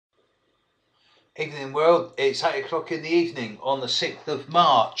Evening world, it's 8 o'clock in the evening on the 6th of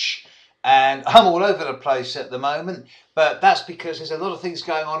March, and I'm all over the place at the moment, but that's because there's a lot of things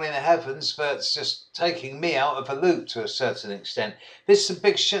going on in the heavens that's just taking me out of a loop to a certain extent. There's some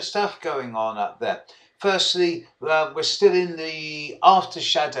big stuff going on up there. Firstly, we're still in the after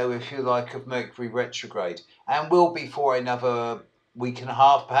shadow, if you like, of Mercury retrograde, and will be for another week and a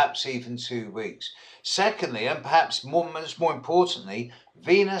half, perhaps even 2 weeks. Secondly, and perhaps much more importantly,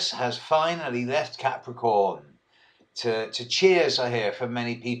 Venus has finally left Capricorn to cheers, I hear, from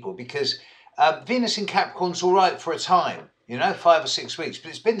many people, because Venus in Capricorn's all right for a time, 5 or 6 weeks, but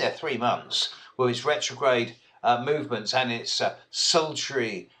it's been there 3 months with its retrograde movements and its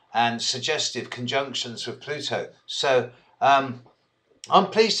sultry and suggestive conjunctions with Pluto. So I'm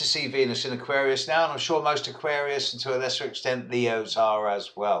pleased to see Venus in Aquarius now, and I'm sure most Aquarius, and to a lesser extent Leos, are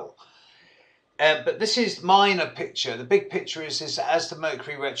as well. But this is minor picture. The big picture is as the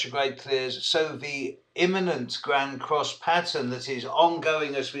Mercury retrograde clears, so the imminent Grand Cross pattern that is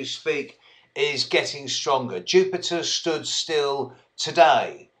ongoing as we speak is getting stronger. Jupiter stood still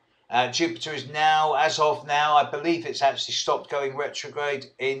today. Jupiter is now, as of now, I believe it's actually stopped going retrograde.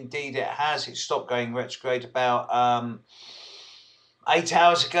 Indeed it has. It stopped going retrograde about 8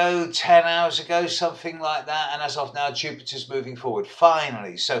 hours ago, 10 hours ago, something like that. And as of now, Jupiter's moving forward,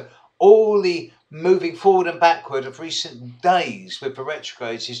 finally. So all the moving forward and backward of recent days with the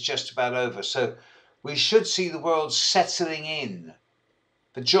retrogrades is just about over. So we should see the world settling in.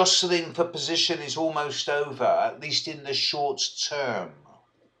 The jostling for position is almost over, at least in the short term,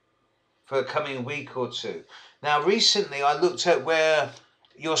 for the coming week or two. Now, recently I looked at where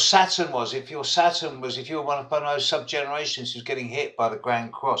your Saturn was. If you were one of those sub-generations who's getting hit by the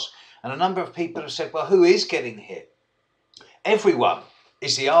Grand Cross. And a number of people have said, well, who is getting hit? Everyone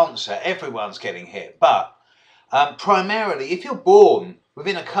is the answer. Everyone's getting hit. But primarily, if you're born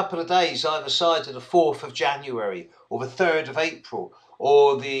within a couple of days either side of the 4th of January or the 3rd of April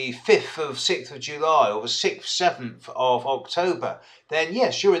or the 5th of 6th of July or the 6th, 7th of October, then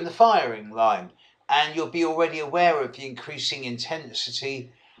yes, you're in the firing line and you'll be already aware of the increasing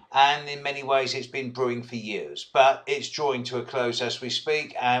intensity, and in many ways it's been brewing for years, but it's drawing to a close as we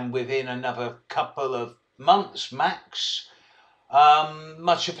speak, and within another couple of months max,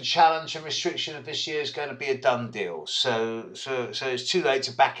 much of the challenge and restriction of this year is going to be a done deal. So it's too late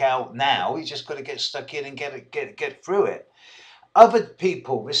to back out now. You just got to get stuck in and get through it. Other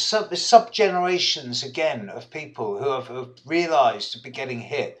people, there's sub-generations again of people who have realised to be getting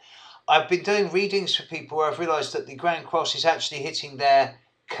hit. I've been doing readings for people where I've realised that the Grand Cross is actually hitting their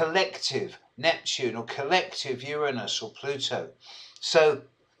collective Neptune or collective Uranus or Pluto. So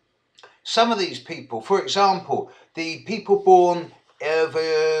some of these people, for example, the people born over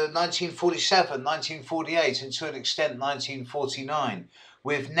 1947, 1948, and to an extent 1949,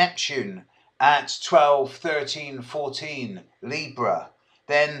 with Neptune at 12, 13, 14 Libra,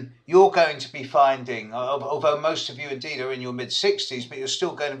 then you're going to be finding, although most of you indeed are in your mid-60s, but you're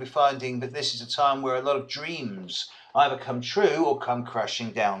still going to be finding that this is a time where a lot of dreams either come true or come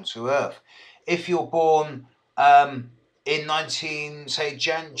crashing down to earth. If you're born in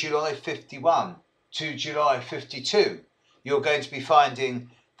July 51 to July 52, you're going to be finding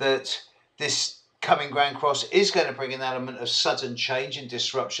that this coming Grand Cross is going to bring an element of sudden change and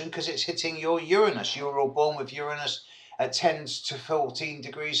disruption because it's hitting your Uranus. You're all born with Uranus at 10 to 14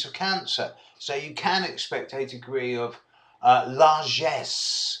 degrees of Cancer. So you can expect a degree of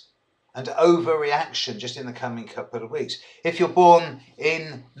largesse and overreaction just in the coming couple of weeks. If you're born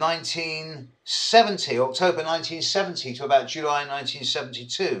in 1970, October 1970 to about July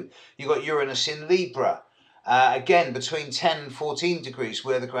 1972, you've got Uranus in Libra. Again, between 10 and 14 degrees,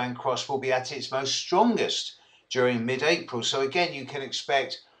 where the Grand Cross will be at its most strongest during mid-April. So again, you can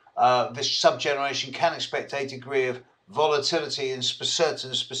expect, this sub-generation can expect a degree of volatility in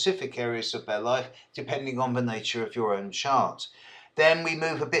certain specific areas of their life, depending on the nature of your own chart. Then we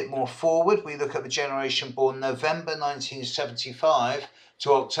move a bit more forward. We look at the generation born November 1975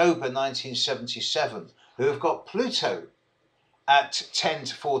 to October 1977, who have got Pluto at 10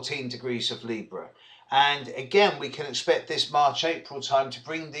 to 14 degrees of Libra. And again, we can expect this March-April time to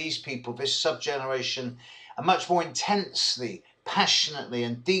bring these people, this sub-generation, much more intensely, passionately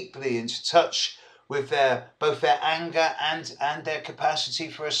and deeply into touch with both their anger and their capacity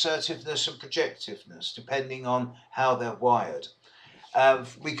for assertiveness and projectiveness, depending on how they're wired.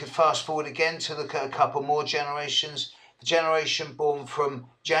 We could fast forward again to look at a couple more generations. The generation born from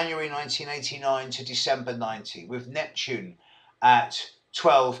January 1989 to December 90, with Neptune at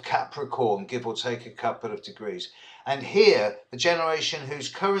 12 Capricorn, give or take a couple of degrees. And here, the generation who's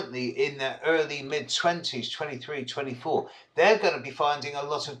currently in their early mid-20s, 23, 24, they're going to be finding a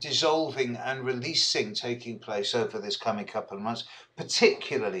lot of dissolving and releasing taking place over this coming couple of months,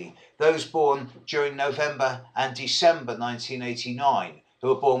 particularly those born during November and December 1989, who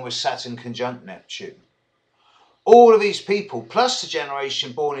were born with Saturn conjunct Neptune. All of these people, plus the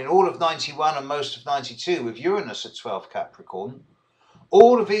generation born in all of 91 and most of 92 with Uranus at 12 Capricorn,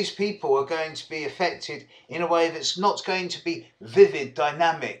 all of these people are going to be affected in a way that's not going to be vivid,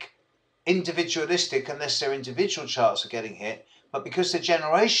 dynamic, individualistic, unless their individual charts are getting hit. But because the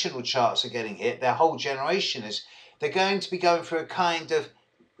generational charts are getting hit, their whole generation is, they're going to be going through a kind of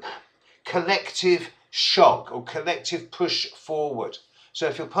collective shock or collective push forward. So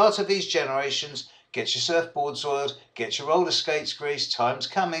if you're part of these generations, get your surfboards oiled, get your roller skates greased, time's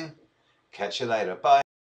coming. Catch you later. Bye.